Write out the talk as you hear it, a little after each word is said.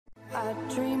I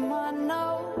dream I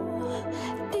know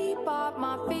deep of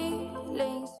my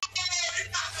feelings.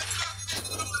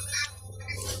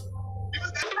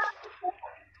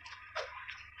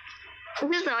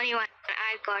 This is the only one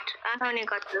I got. I only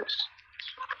got this.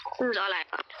 This is all I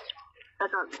got.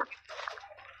 That's all.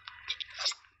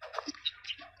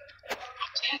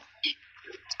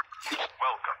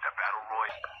 Welcome to Battle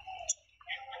Royale.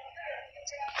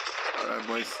 Alright,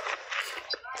 boys.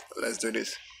 Let's do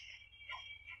this.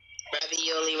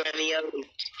 Ravioli, ravioli.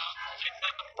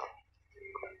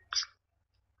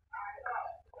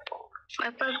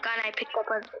 My first gun I picked up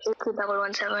was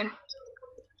AK-117.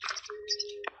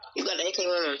 You got an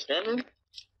AK-117?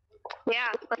 Yeah,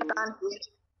 first gun. First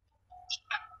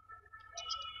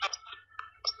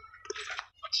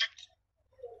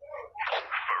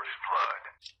blood.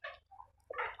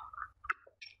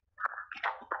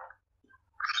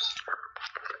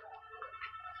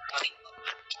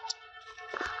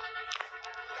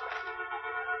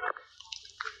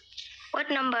 What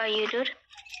number are you, dude?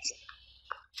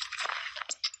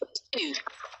 2.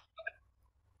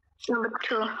 Number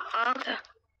 2. Oh, okay.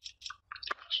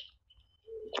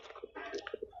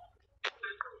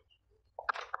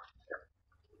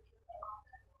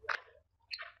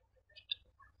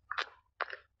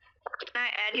 Can I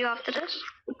add you after this?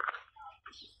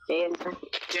 Yeah.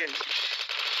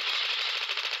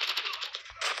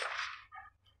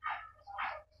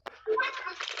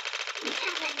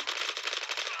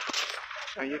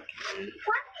 Are you?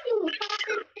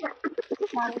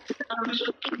 I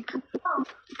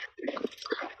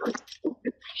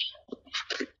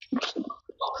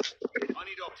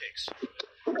need optics.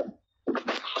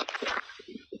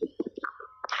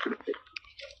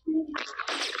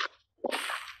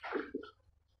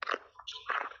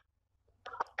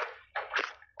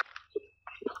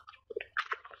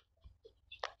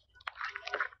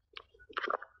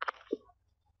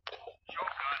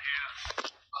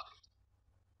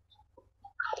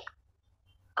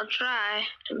 I'll try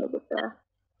to make it there.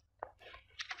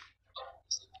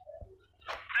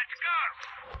 Let's go!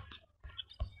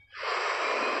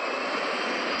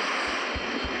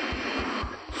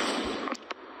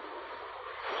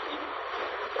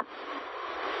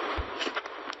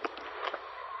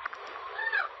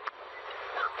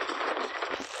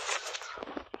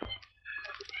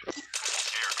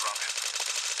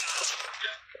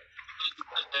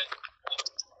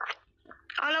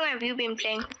 How long have you been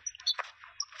playing?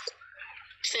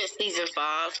 Since season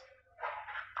 5.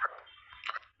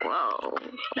 Whoa,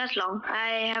 that's long.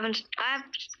 I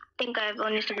think I've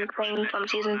only started playing from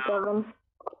season 7.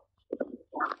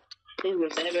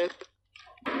 Season 7.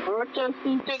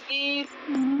 Ochoochogift.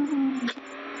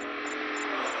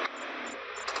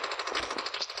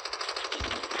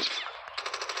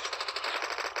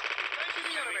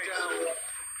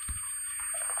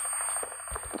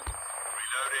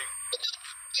 Reloading.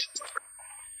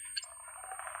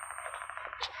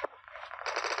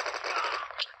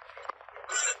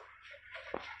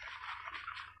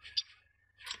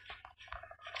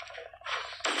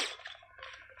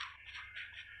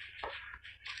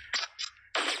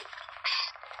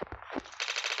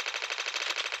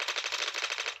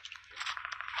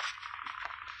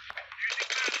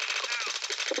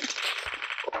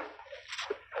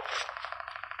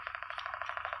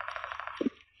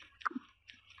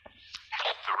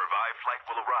 The revived flight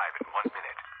will arrive in 1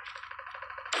 minute.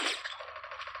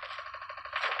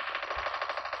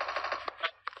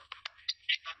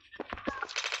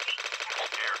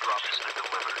 Airdrop has been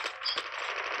delivered.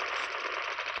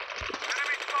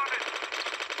 Enemy spotted!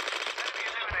 Enemy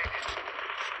eliminated.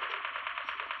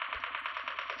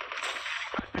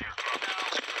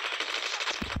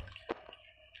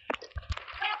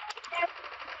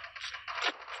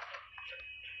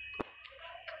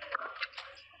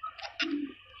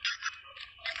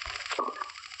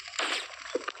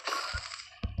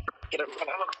 Get up, run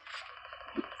out.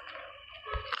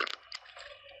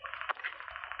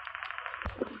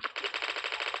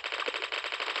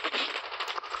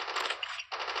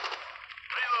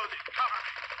 Reloading. Cover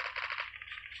me.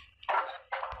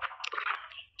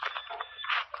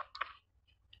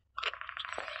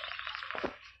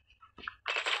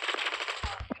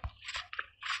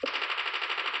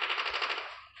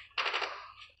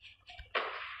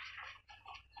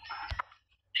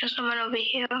 There's someone over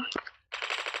here. Engaging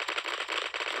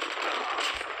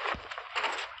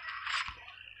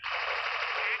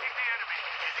the enemy.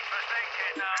 Using first aid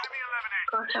kit now. Enemy eliminated.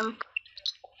 Got him.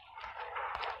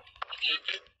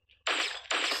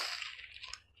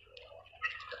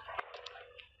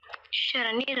 Shit,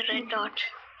 I need a red dot.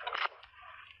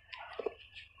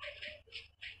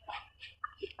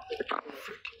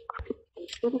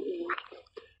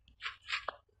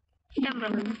 Damn, bro.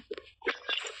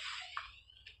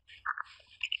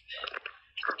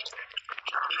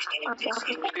 Okay.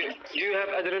 Do you have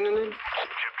adrenaline?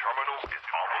 Chip terminal is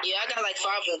almost Yeah, I got like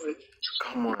 5 of them.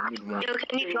 Come on, need more. Yo,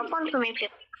 can you drop one for me, please?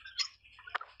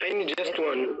 I need just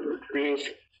one, please.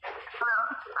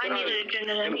 I need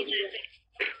adrenaline.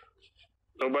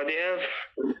 Nobody have?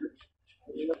 The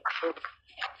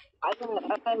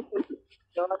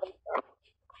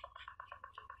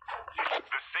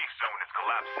safe zone is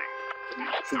collapsing. The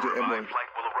CJ revived M1. flight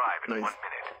will arrive in Nice. 1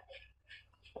 minute.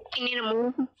 You need to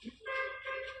move.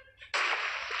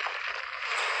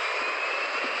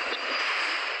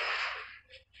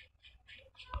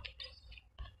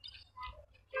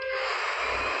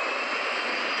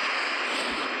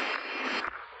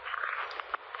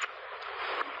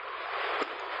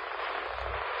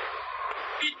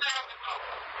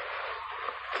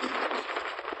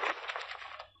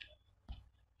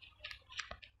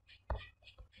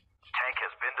 Tank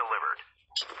has been delivered.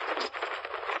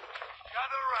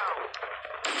 Gather around.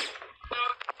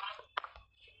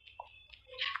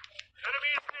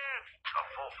 Enemy is dead. A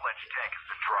full-fledged tank has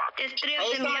been dropped. There's 3 Hey, of them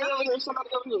somebody here. over here, somebody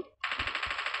over here.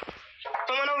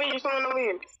 Someone over here, someone over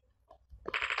here.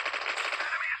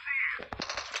 Enemy is here.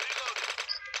 Reloading.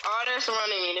 Oh, they're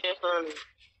surrounding me, they're surrounding me.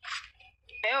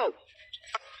 Help!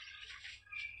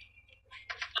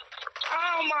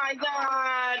 Oh my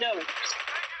god! Engage the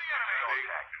enemy.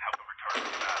 Contact and help them return to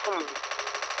the battle. Come on.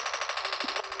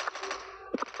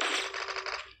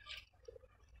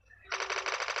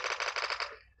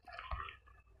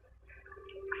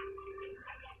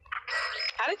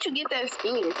 How did you get that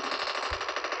skin?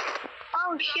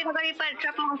 Oh shit, I got hit by a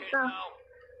trap monster.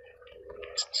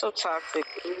 So toxic.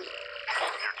 Your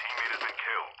teammate has been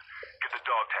killed. Get the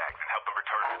dog tags and help them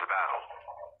return to the battle.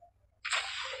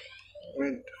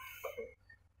 Wait.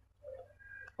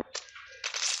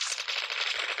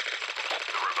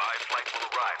 The revived flight will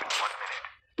arrive in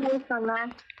 1 minute. Yes, on man.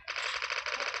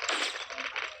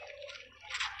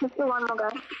 Let's do one more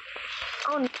guy.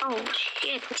 Oh no,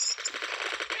 shit.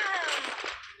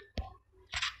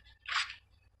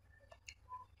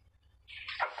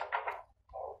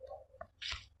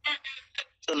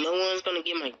 So no one's gonna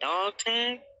get my dog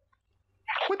tag?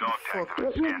 What the Dog tags fuck?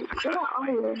 have been scanned Get out of successfully.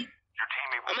 here. Your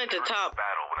teammate will I'm at the return to top. the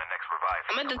battle when the next revive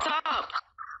I'm at the flight top.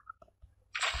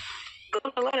 Go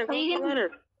up the ladder, go up the ladder.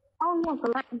 Oh yeah, the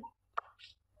line.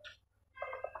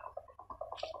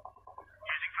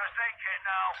 Using first aid kit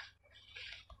now.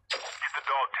 Get the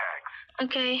dog tags.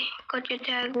 Okay, got your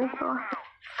tag. Let's go.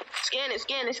 Scan it,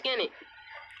 scan it, scan it. I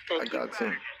Thank you. got some.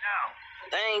 Now.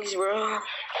 Thanks, bro.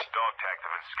 Dog tags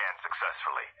have been scanned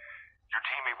successfully. Your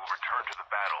teammate will return to the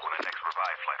battle when the next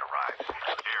revive flight arrives.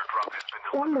 Airdrop has been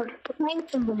Wonder, delivered. the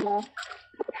tank's in the wall.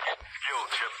 Skill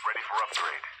chip ready for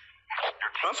upgrade.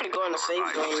 Your I'm finna go in the safe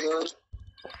zone, bro.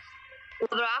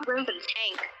 Bro, I'm going for the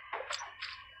tank.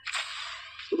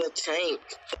 The tank.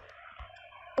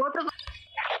 What the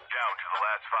Down to the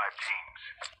last 5 teams.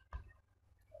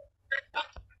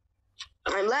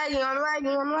 I'm lagging, I'm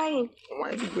lagging, I'm lagging.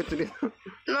 Why did you go to this?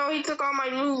 No, he took all my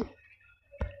loot.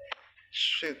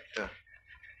 Shit. Engaging the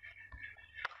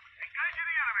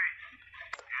enemy.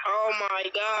 Oh my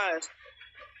gosh.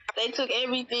 They took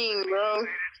everything, bro.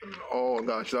 Oh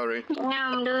gosh, sorry.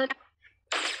 damn, dude.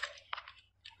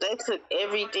 They took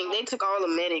everything. They took all the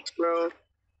medics, bro.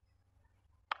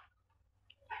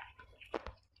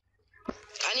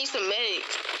 I need some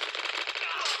medics.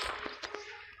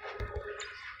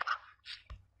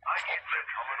 I need the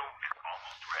terminal is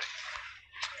almost ready.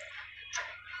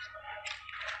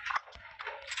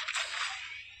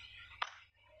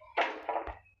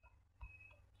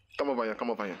 Come over here, come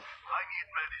over here. I need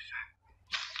medicine.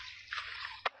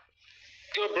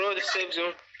 Yo, bro, the safe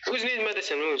zone. Who's need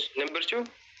medicine? Who's? Number 2? The safe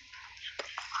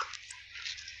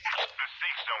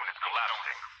zone is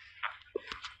collapsing.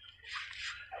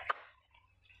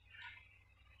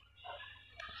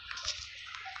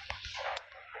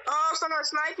 Oh, someone's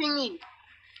sniping me.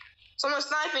 Someone's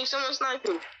sniping, someone's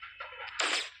sniping.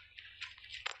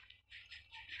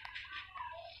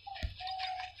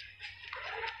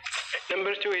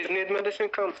 Number 2 is need medicine?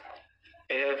 Come.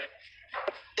 I have.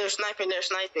 They're sniping,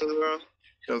 bro.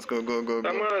 Let's go, go, go,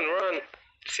 Come go. on, run.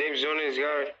 Safe zone is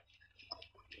guard.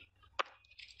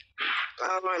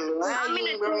 Oh, I'm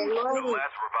lagging, bro. I'm The lagging.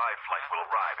 last revive flight will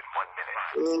arrive in 1 minute.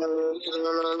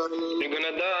 You're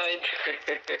gonna die.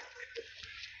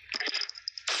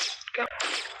 Come.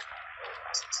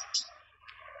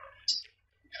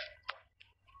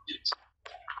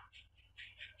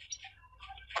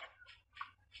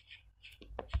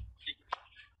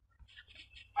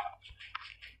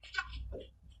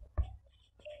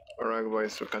 Alright,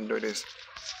 boys, we can do this.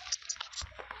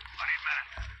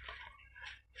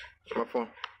 Number 4.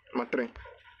 Number 3.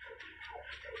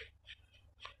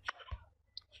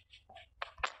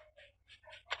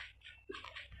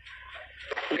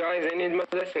 Guys, I need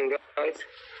medicine, guys.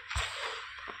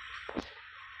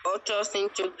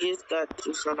 Ochoochogift got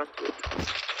you some. I'm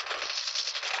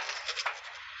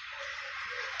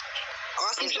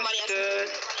asking somebody Just,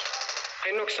 else.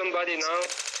 I knock somebody now.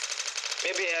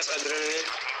 Maybe I have adrenaline.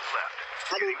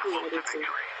 I don't know what it's.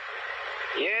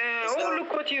 Yeah, Let's oh, go.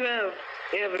 look what you have.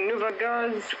 You have Nova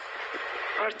Gas,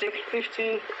 Arctic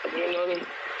 50, adrenaline.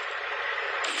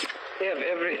 You have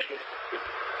everything.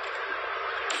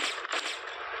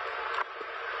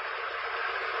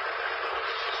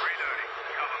 Reloading.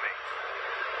 Cover me.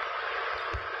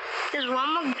 There's one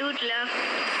more dude left.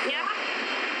 Yeah?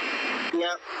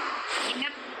 Yep.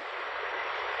 Yep.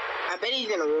 I bet he's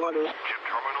in the water. Chip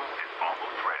terminal is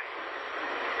almost ready.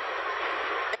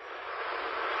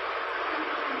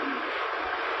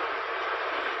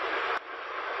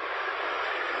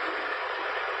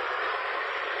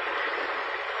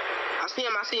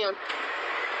 I see him.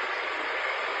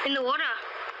 In the water.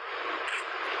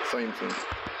 Same thing. We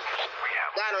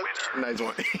have Got a him. winner. Nice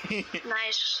one.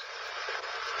 Nice.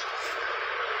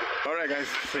 Alright, guys,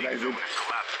 so that is it. Zone is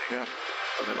collapsing. Yeah,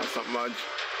 wasn't not so much.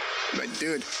 But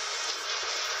dude,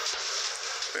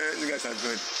 man, you guys are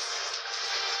good.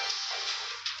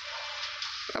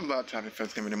 I'm about to have a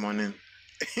first game in the morning.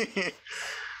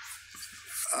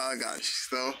 Oh gosh,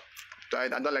 so I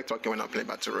don't like talking when I play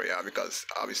Battle Royale because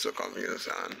I'll be so confused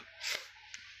and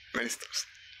many stuff.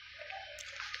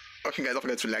 Okay guys, don't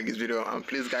forget to like this video and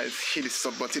please guys hit the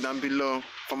sub button down below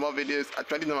for more videos. I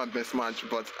tried to do my best match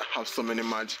but I have so many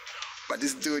match. But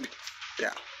this dude,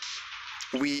 yeah,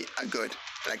 we are good.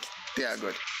 Like they are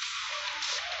good.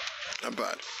 Not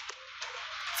bad.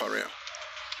 For real.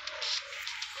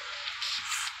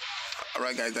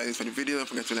 Alright guys, that is for the video. Don't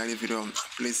forget to like the video.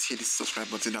 Please hit the subscribe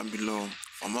button down below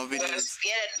for more videos. Let's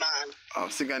get it, man. I'll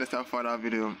see you guys next time for that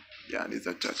video. Yeah, this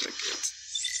is Ochoochogift.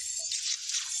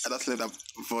 I just let that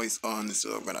voice on,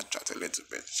 so I'm gonna chat a little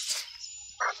bit.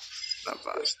 Not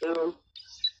bad. Still.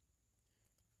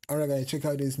 Alright guys, check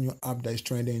out this new app that is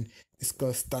trending. It's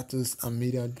called Status and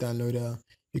Media Downloader.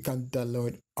 You can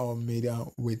download our media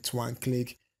with one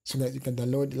click. So that you can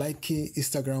download Likey,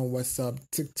 Instagram, WhatsApp,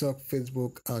 TikTok,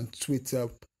 Facebook, and Twitter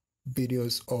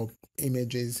videos or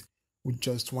images with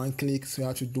just one click. So you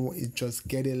have to do is just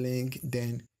get a link,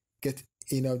 then get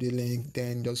in of the link,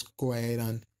 then just go ahead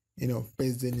and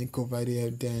paste the link over there.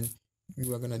 Then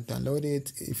you are gonna download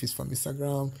it. If it's from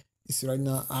Instagram, it's right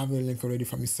now. I have a link already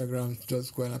from Instagram.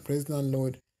 Just go ahead and press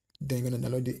download. Then you're gonna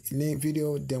download the link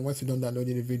video. Then once you don't download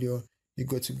the video, you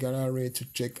go to gallery to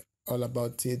check all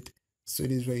about it. So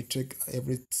this is where you check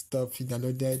every stuff you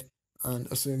downloaded, and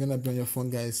also you're gonna be on your phone,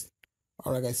 guys.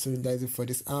 Alright guys, so that's it for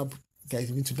this app. Guys,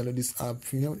 you need to download this app.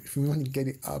 If you want to get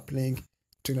the app link,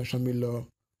 check the description below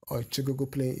or check Google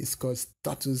Play. It's called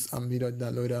Status and Media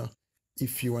Downloader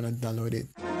if you wanna download it.